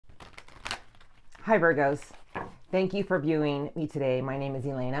Hi Virgos. Thank you for viewing me today. My name is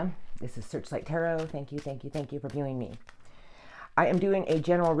Elena. This is Searchlight Tarot. Thank you for viewing me. I am doing a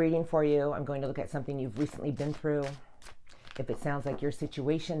general reading for you. I'm going to look at something you've recently been through. If it sounds like your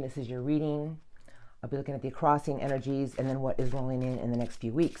situation, this is your reading. I'll be looking at the crossing energies and then what is rolling in the next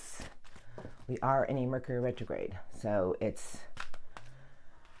few weeks. We are in a Mercury retrograde, so it's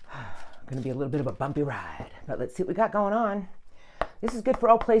going to be a little bit of a bumpy ride. But let's see what we got going on. This is good for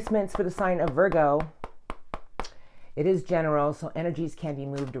all placements for the sign of Virgo. It is general, so energies can be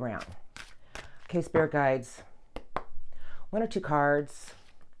moved around. Okay, spirit guides. 1 or 2 cards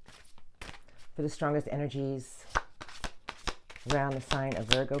for the strongest energies around the sign of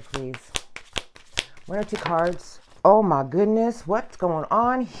Virgo, please. 1 or 2 cards. Oh my goodness, what's going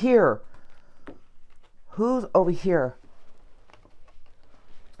on here? Who's over here?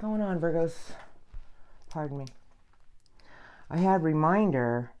 What's going on, Virgos? Pardon me. I had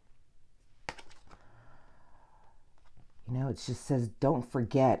reminder. You know, it just says, don't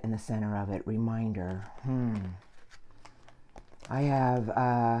forget in the center of it. Reminder. I have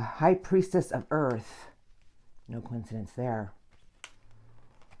High Priestess of Earth. No coincidence there.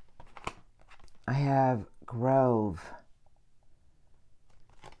 I have Grove.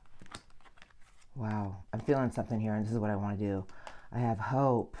 Wow. I'm feeling something here, and this is what I want to do. I have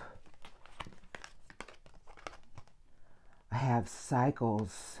Hope. I have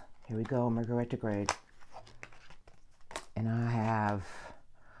Cycles. Here we go, Mercury retrograde. And I have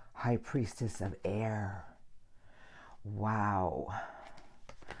High Priestess of Air. Wow.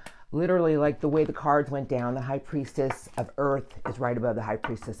 Literally, like the way the cards went down, the High Priestess of Earth is right above the High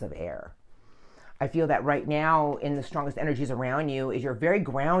Priestess of Air. I feel that right now in the strongest energies around you is you're very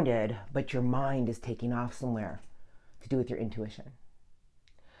grounded, but your mind is taking off somewhere to do with your intuition.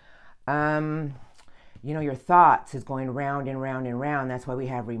 You know, your thoughts is going round and round and round. That's why we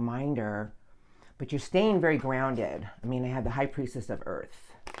have reminder. But you're staying very grounded. I mean, I have the High Priestess of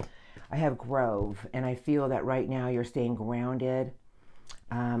Earth. I have Grove. And I feel that right now you're staying grounded,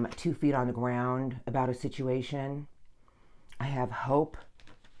 2 feet on the ground about a situation. I have Hope.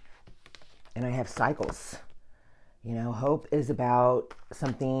 And I have Cycles. You know, Hope is about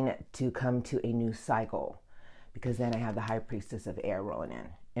something to come to a new cycle. Because then I have the High Priestess of Air rolling in.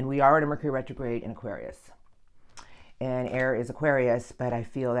 And we are in a Mercury retrograde in Aquarius. And air is Aquarius, but I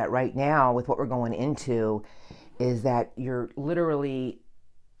feel that right now with what we're going into is that you're literally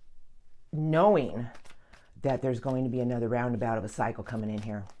knowing that there's going to be another roundabout of a cycle coming in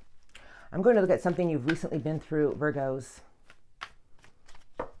here. I'm going to look at something you've recently been through, Virgos.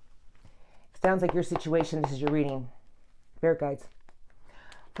 Sounds like your situation. This is your reading. Spirit guides.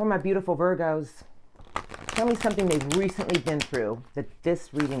 For my beautiful Virgos, tell me something they've recently been through that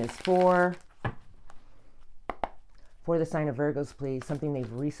this reading is for. For the sign of Virgos, please. Something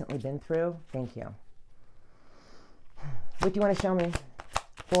they've recently been through. Thank you. What do you want to show me?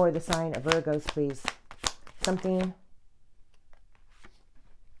 For the sign of Virgos, please. Something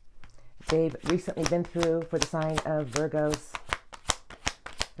they've recently been through for the sign of Virgos.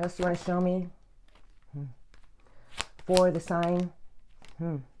 What else do you want to show me? For the sign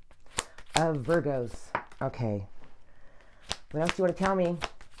of Virgos. Okay. What else do you want to tell me?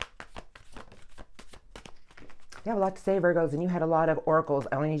 You have a lot to say, Virgos, and you had a lot of oracles.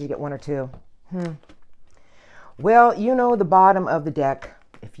 I only need you to get 1 or 2. Well, you know the bottom of the deck,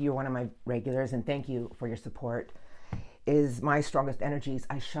 if you're one of my regulars, and thank you for your support, is my strongest energies.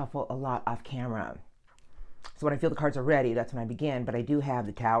 I shuffle a lot off camera. So when I feel the cards are ready, that's when I begin. But I do have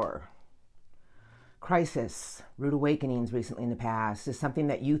the Tower. Crisis, rude awakenings recently in the past, is something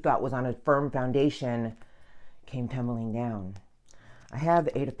that you thought was on a firm foundation came tumbling down. I have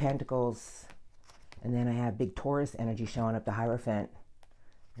the 8 of Pentacles. And then I have big Taurus energy showing up, the Hierophant.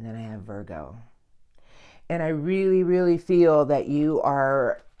 And then I have Virgo. And I really, really feel that you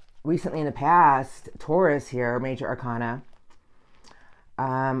are recently in the past, Taurus here, Major Arcana,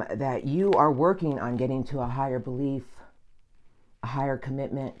 that you are working on getting to a higher belief, a higher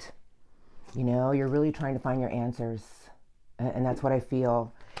commitment. You know, you're really trying to find your answers. And that's what I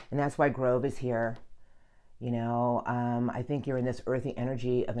feel. And that's why Grove is here. You know, I think you're in this earthy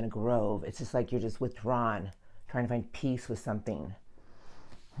energy of in a grove. It's just like you're just withdrawn, trying to find peace with something.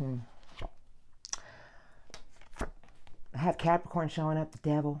 I have Capricorn showing up, the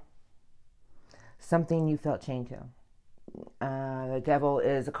Devil. Something you felt chained to. The Devil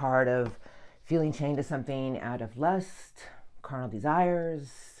is a card of feeling chained to something out of lust, carnal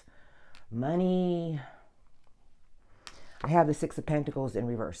desires, money. I have the 6 of Pentacles in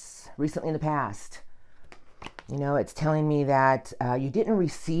reverse. Recently in the past, you know, it's telling me that you didn't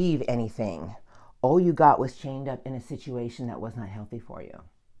receive anything. All you got was chained up in a situation that was not healthy for you.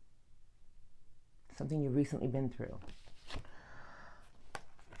 something you've recently been through.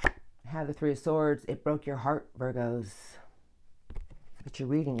 Have the Three of Swords. It broke your heart, Virgos. It's your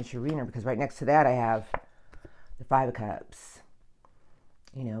reading. It's your reader, because right next to that I have the Five of Cups.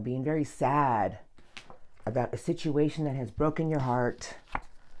 You know, being very sad about a situation that has broken your heart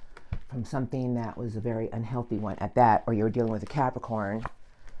from something that was a very unhealthy one at that, or you're dealing with a Capricorn,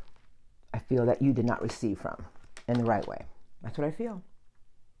 I feel that you did not receive from in the right way. That's what I feel.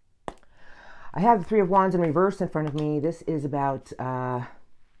 I have the Three of Wands in reverse in front of me. This is about,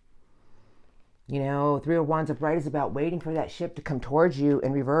 you know, Three of Wands upright is about waiting for that ship to come towards you.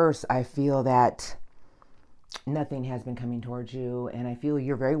 In reverse, I feel that nothing has been coming towards you, and I feel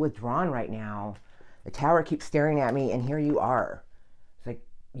you're very withdrawn right now. The Tower keeps staring at me, and here you are. It's like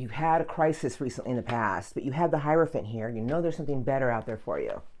you've had a crisis recently in the past, but you have the Hierophant here. You know there's something better out there for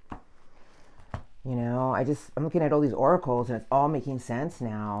you. You know, I'm looking at all these oracles, and it's all making sense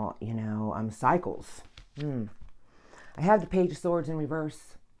now. You know, cycles. I have the Page of Swords in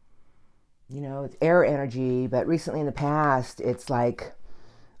reverse. You know, it's air energy, but recently in the past, it's like,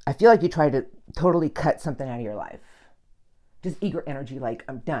 I feel like you tried to totally cut something out of your life. Just eager energy, like,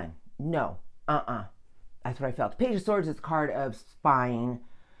 I'm done. No, That's what I felt. The Page of Swords is a card of spying,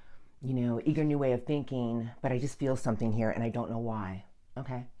 you know, eager new way of thinking, but I just feel something here, and I don't know why.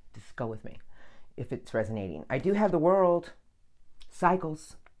 Okay, just go with me if it's resonating. I do have the World,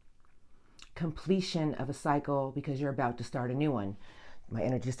 cycles, completion of a cycle, because you're about to start a new one. My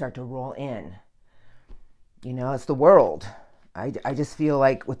energies start to roll in. You know, it's the World. I just feel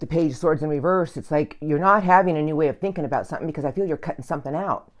like with the Page of Swords in reverse, it's like you're not having a new way of thinking about something, because I feel you're cutting something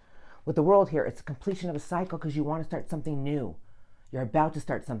out. With the World here, it's a completion of a cycle because you want to start something new. You're about to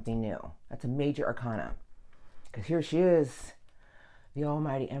start something new. That's a major arcana. Because here she is, the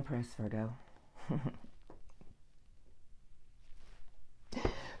Almighty Empress, Virgo.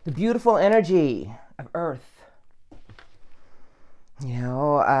 The beautiful energy of Earth. You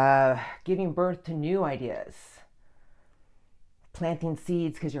know, giving birth to new ideas. Planting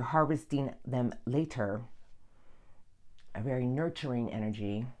seeds because you're harvesting them later. A very nurturing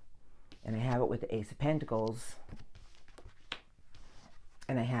energy. And I have it with the Ace of Pentacles.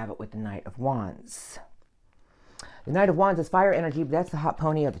 And I have it with the Knight of Wands. The Knight of Wands is fire energy, but that's the hot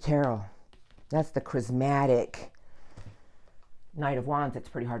pony of the tarot. That's the charismatic Knight of Wands that's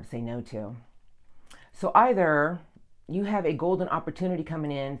pretty hard to say no to. So either you have a golden opportunity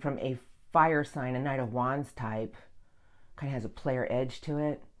coming in from a fire sign, a Knight of Wands type, kind of has a player edge to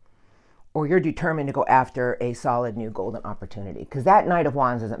it, or you're determined to go after a solid new golden opportunity, because that Knight of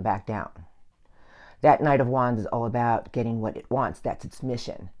Wands doesn't back down. That Knight of Wands is all about getting what it wants. That's its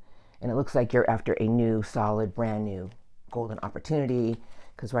mission. And it looks like you're after a new, solid, brand new golden opportunity,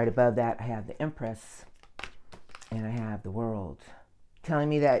 because right above that I have the Empress and I have the World, telling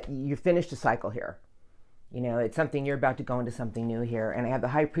me that you finished a cycle here. You know, it's something, you're about to go into something new here. And I have the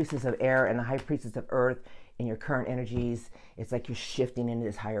High Priestess of Air and the High Priestess of Earth in your current energies. It's like you're shifting into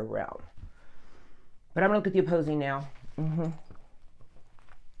this higher realm. But I'm going to look at the opposing now.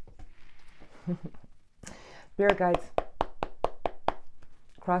 Spirit guides.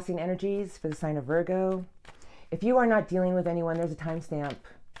 Crossing energies for the sign of Virgo. If you are not dealing with anyone, there's a timestamp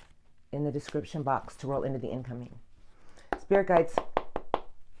in the description box to roll into the incoming. Spirit guides.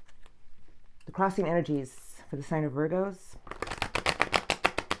 The crossing energies for the sign of Virgos.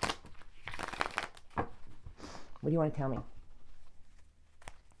 What do you want to tell me?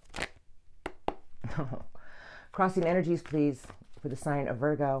 Crossing energies, please, for the sign of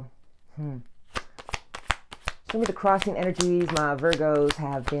Virgo. Show me the crossing energies my Virgos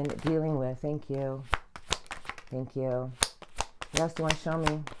have been dealing with. Thank you. Thank you. What else do you want to show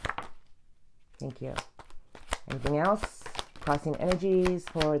me? Thank you. Anything else? Crossing energies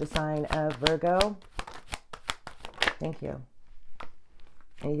for the sign of Virgo. Thank you.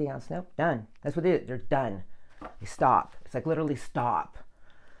 Anything else? Nope. Done. That's what it is. They're done. They stop. It's like literally stop.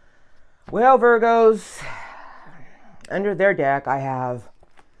 Well, Virgos, under their deck, I have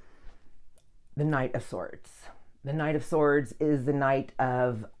the Knight of Swords. The Knight of Swords is the knight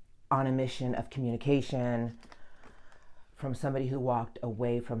of on a mission of communication from somebody who walked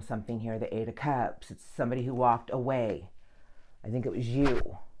away from something here. The Eight of Cups. It's somebody who walked away. I think it was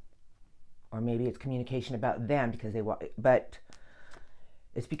you. Or maybe it's communication about them because they walked, but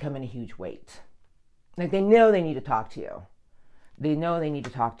it's becoming a huge weight. Like they know they need to talk to you. They know they need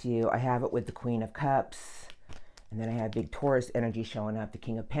to talk to you. I have it with the Queen of Cups. And then I have big Taurus energy showing up, the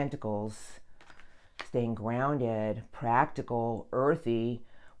King of Pentacles. Staying grounded, practical, earthy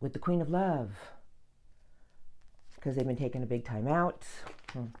with the Queen of Love. Because they've been taking a big time out.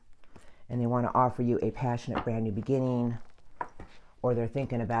 And they want to offer you a passionate brand new beginning. Or they're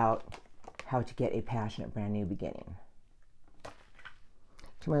thinking about how to get a passionate brand new beginning.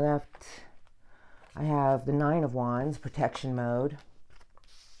 To my left, I have the Nine of Wands, protection mode,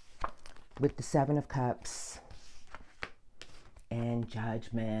 with the Seven of Cups and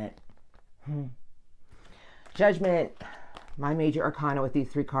Judgment. Judgment, my major arcana with these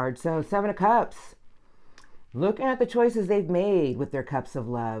three cards. So Seven of Cups, looking at the choices they've made with their cups of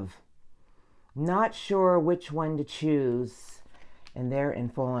love. Not sure which one to choose, and they're in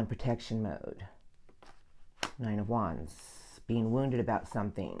full-on protection mode. Nine of Wands, being wounded about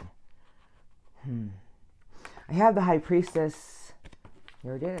something. I have the High Priestess.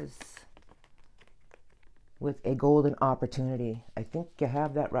 Here it is. With a golden opportunity. I think you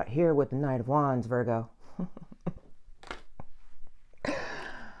have that right here with the Knight of Wands, Virgo.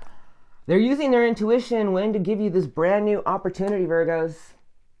 They're using their intuition when to give you this brand new opportunity, Virgos.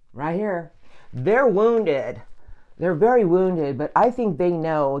 Right here. They're wounded. They're very wounded, but I think they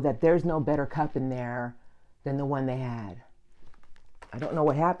know that there's no better cup in there than the one they had. I don't know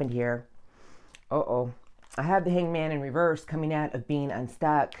what happened here. Uh-oh. I have the Hangman in reverse coming out of being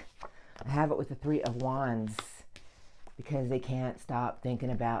unstuck. I have it with the Three of Wands because they can't stop thinking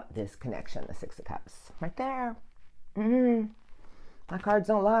about this connection, the Six of Cups. Right there. My cards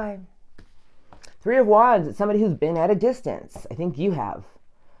don't lie. Three of Wands, it's somebody who's been at a distance. I think you have.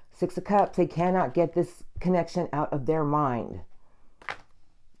 Six of Cups, they cannot get this connection out of their mind.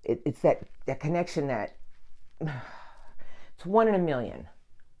 It's that connection that, it's 1 in a million.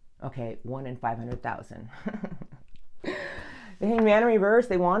 Okay, 1 in 500,000. The Hangman in reverse,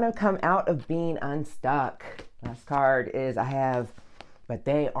 they want to come out of being unstuck. Last card is I have, but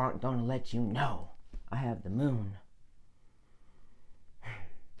they aren't going to let you know. I have the Moon.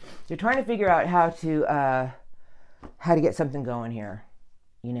 They're trying to figure out how to get something going here.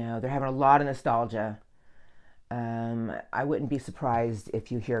 You know, they're having a lot of nostalgia. I wouldn't be surprised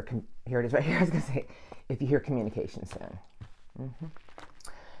if you hear, here it is right here, I was going to say, if you hear communication soon.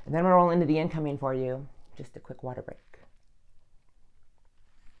 And then we'll roll into the incoming for you. Just a quick water break.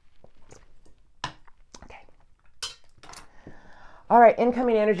 Okay. All right,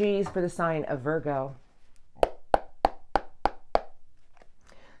 incoming energies for the sign of Virgo.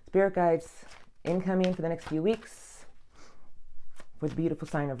 Spirit guides, incoming for the next few weeks for the beautiful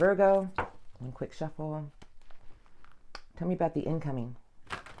sign of Virgo. One quick shuffle. Tell me about the incoming.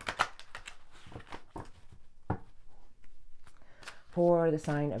 For the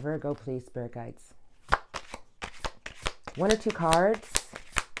sign of Virgo, please, Spirit guides. 1 or 2 cards.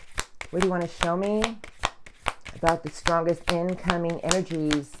 What do you want to show me about the strongest incoming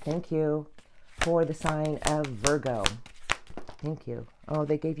energies? Thank you. For the sign of Virgo. Thank you. Oh,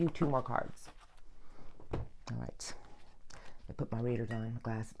 they gave you 2 more cards. All right. I put my readers on,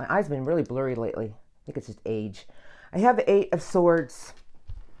 glass. My eyes have been really blurry lately. I think it's just age. I have the 8 of Swords.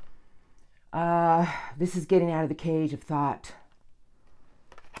 This is getting out of the cage of thought.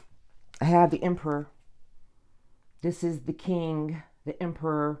 I have the Emperor. This is the King, the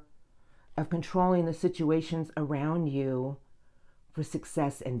Emperor, of controlling the situations around you for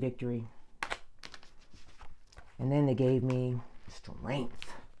success and victory. And then they gave me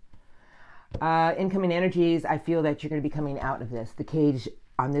Strength. Incoming energies, I feel that you're going to be coming out of this. The cage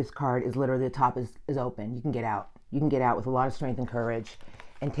on this card is literally, the top is open. You can get out. You can get out with a lot of strength and courage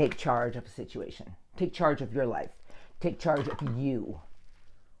and take charge of a situation. Take charge of your life. Take charge of you.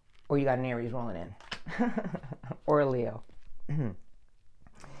 Or you got an Aries rolling in. Or a Leo.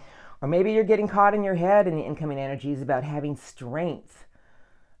 Or maybe you're getting caught in your head in the incoming energies about having strength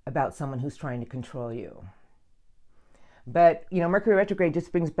about someone who's trying to control you. But, you know, Mercury retrograde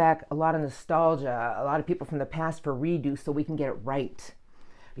just brings back a lot of nostalgia, a lot of people from the past for redo so we can get it right.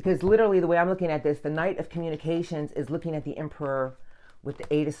 Because literally the way I'm looking at this, the Knight of Communications is looking at the Emperor with the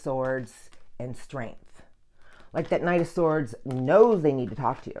 8 of Swords and strength. Like that Knight of Swords knows they need to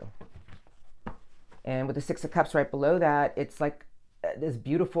talk to you. And with the 6 of Cups right below that, it's like this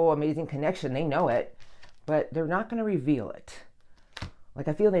beautiful, amazing connection. They know it, but they're not going to reveal it. Like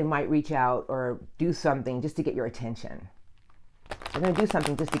I feel they might reach out or do something just to get your attention. They're going to do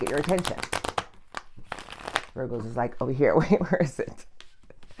something just to get your attention. Virgos is like over here. Wait, where is it?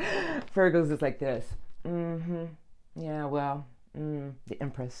 Virgos is like this. Yeah, well, the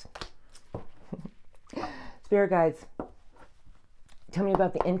Empress. Spirit guides, tell me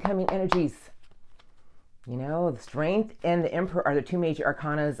about the incoming energies. You know, the Strength and the Emperor are the 2 major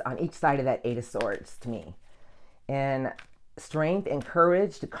arcanas on each side of that 8 of Swords to me. And strength and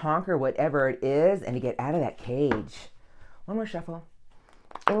courage to conquer whatever it is and to get out of that cage. One more shuffle.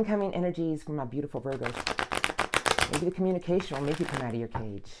 Incoming energies from my beautiful Virgos. Maybe the communication will make you come out of your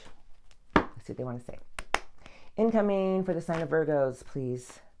cage. Let's see what they want to say. Incoming for the sign of Virgos,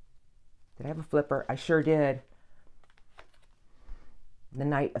 please. Did I have a flipper? I sure did. The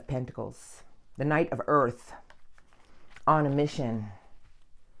Knight of Pentacles. The Knight of Earth. On a mission.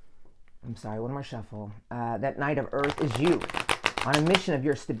 I'm sorry, one more shuffle. That Knight of Earth is you. On a mission of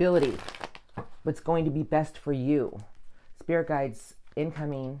your stability. What's going to be best for you. Spirit guides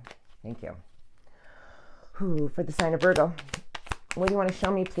incoming. Thank you. For the sign of Virgo. What do you want to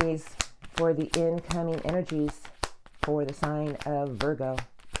show me, please, for the incoming energies for the sign of Virgo?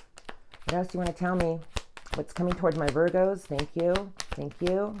 What else do you want to tell me? What's coming towards my Virgos? Thank you. Thank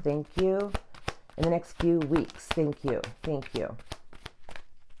you. Thank you. In the next few weeks. Thank you. Thank you.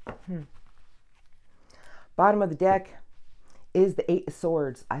 Bottom of the deck is the Eight of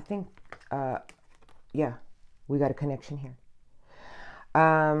Swords. I think, yeah, we got a connection here.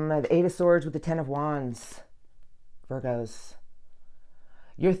 The Eight of Swords with the Ten of Wands. Virgos.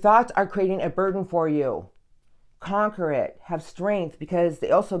 Your thoughts are creating a burden for you. Conquer it. Have strength, because they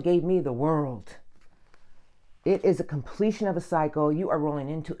also gave me the world. It is a completion of a cycle. You are rolling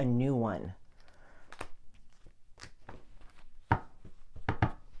into a new one.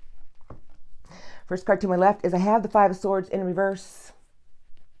 First card to my left is I have the Five of Swords in reverse.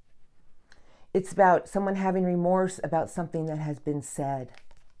 It's about someone having remorse about something that has been said.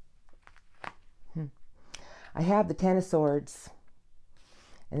 I have the Ten of Swords.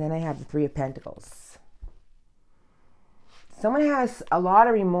 And then I have the Three of Pentacles. Someone has a lot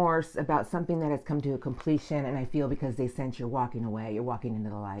of remorse about something that has come to a completion, and I feel because they sense you're walking away, you're walking into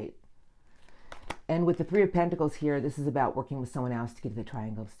the light. And with the Three of Pentacles here, this is about working with someone else to get to the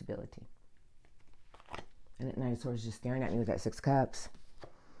triangle of stability. And that Knight of Swords is just staring at me with that Six of Cups.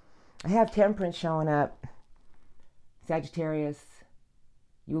 I have Temperance showing up. Sagittarius,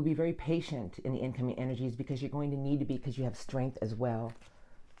 you will be very patient in the incoming energies because you're going to need to be, because you have strength as well.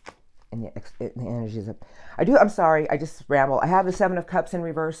 And the energies up. I'm sorry, I just ramble. I have the Seven of Cups in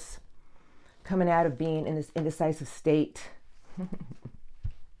reverse, coming out of being in this indecisive state.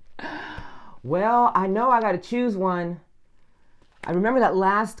 Well, I know I got to choose one. I remember that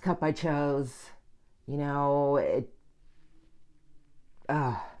last cup I chose. You know,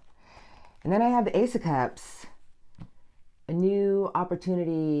 and then I have the Ace of Cups. A new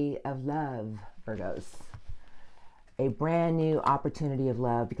opportunity of love, Virgos. A brand new opportunity of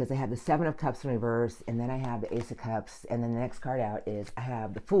love, because I have the Seven of Cups in reverse, and then I have the Ace of Cups, and then the next card out is I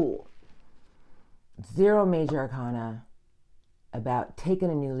have the Fool. 0 major arcana, about taking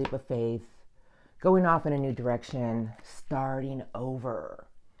a new leap of faith, going off in a new direction, starting over.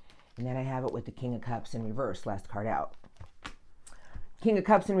 And then I have it with the King of Cups in reverse, last card out. King of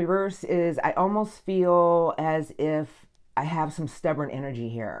Cups in reverse is, I almost feel as if I have some stubborn energy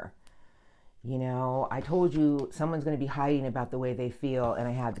here. You know, I told you someone's going to be hiding about the way they feel, and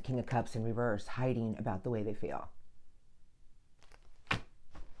I have the King of Cups in reverse, hiding about the way they feel.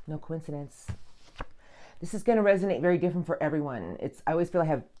 No coincidence. This is going to resonate very different for everyone. I always feel I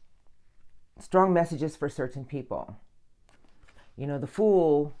have strong messages for certain people. You know, the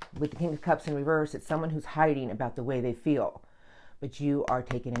Fool with the King of Cups in reverse, it's someone who's hiding about the way they feel. But you are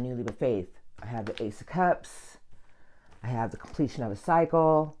taking a new leap of faith. I have the Ace of Cups. I have the completion of a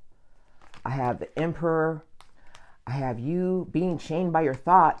cycle. I have the Emperor. I have you being chained by your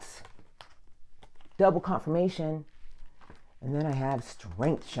thoughts. Double confirmation. And then I have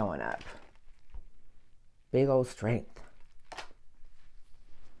strength showing up. Big old strength.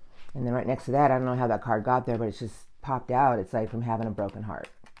 And then right next to that, I don't know how that card got there, but it's just popped out. It's like from having a broken heart.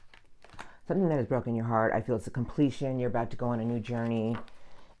 Something that has broken your heart. I feel it's a completion. You're about to go on a new journey.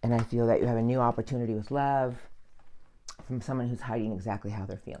 And I feel that you have a new opportunity with love from someone who's hiding exactly how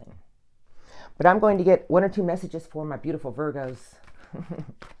they're feeling. But I'm going to get 1 or 2 messages for my beautiful Virgos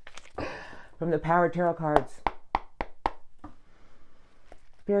from the Power Tarot cards.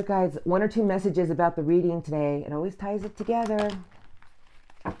 Spirit guides, 1 or 2 messages about the reading today. It always ties it together.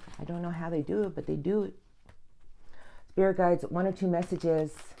 I don't know how they do it, but they do it. Spirit guides, 1 or 2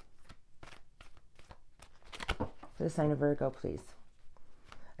 messages for the sign of Virgo, please.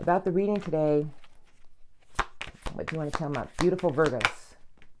 About the reading today, what do you want to tell my beautiful Virgos?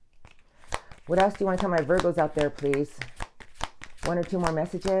 What else do you want to tell my Virgos out there, please? 1 or 2 more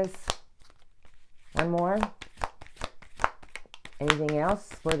messages? 1 more? Anything else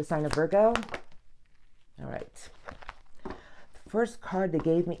for the sign of Virgo? All right. The first card they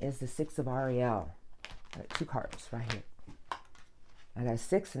gave me is the Six of Ariel. I got 2 cards right here. I got a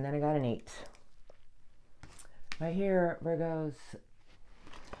 6 and then I got an 8. Right here, Virgos.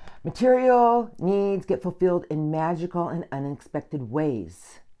 Material needs get fulfilled in magical and unexpected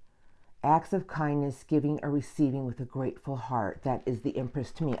ways. Acts of kindness, giving or receiving with a grateful heart. That is the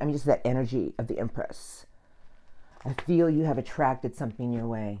Empress to me. I mean, just that energy of the Empress. I feel you have attracted something your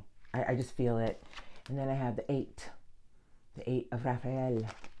way. I just feel it. And then I have the 8 of Raphael.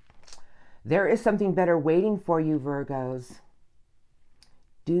 There is something better waiting for you, Virgos.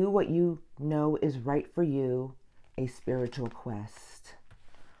 Do what you know is right for you, a spiritual quest.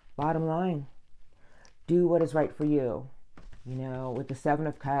 Bottom line, do what is right for you. You know, with the 7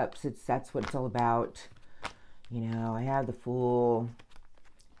 of Cups, that's what it's all about. You know, I have the Fool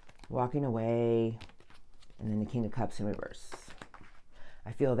walking away, and then the King of Cups in reverse.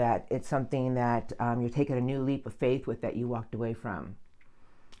 I feel that it's something that you're taking a new leap of faith with that you walked away from.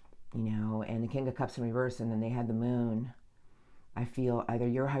 You know, and the King of Cups in reverse, and then they had the Moon. I feel either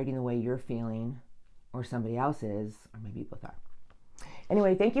you're hiding the way you're feeling, or somebody else is, or maybe both are.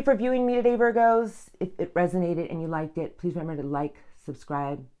 Anyway, thank you for viewing me today, Virgos. If it resonated and you liked it, please remember to like,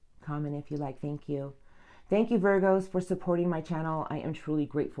 subscribe, comment if you like. Thank you. Thank you, Virgos, for supporting my channel. I am truly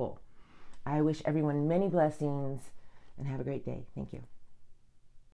grateful. I wish everyone many blessings and have a great day. Thank you.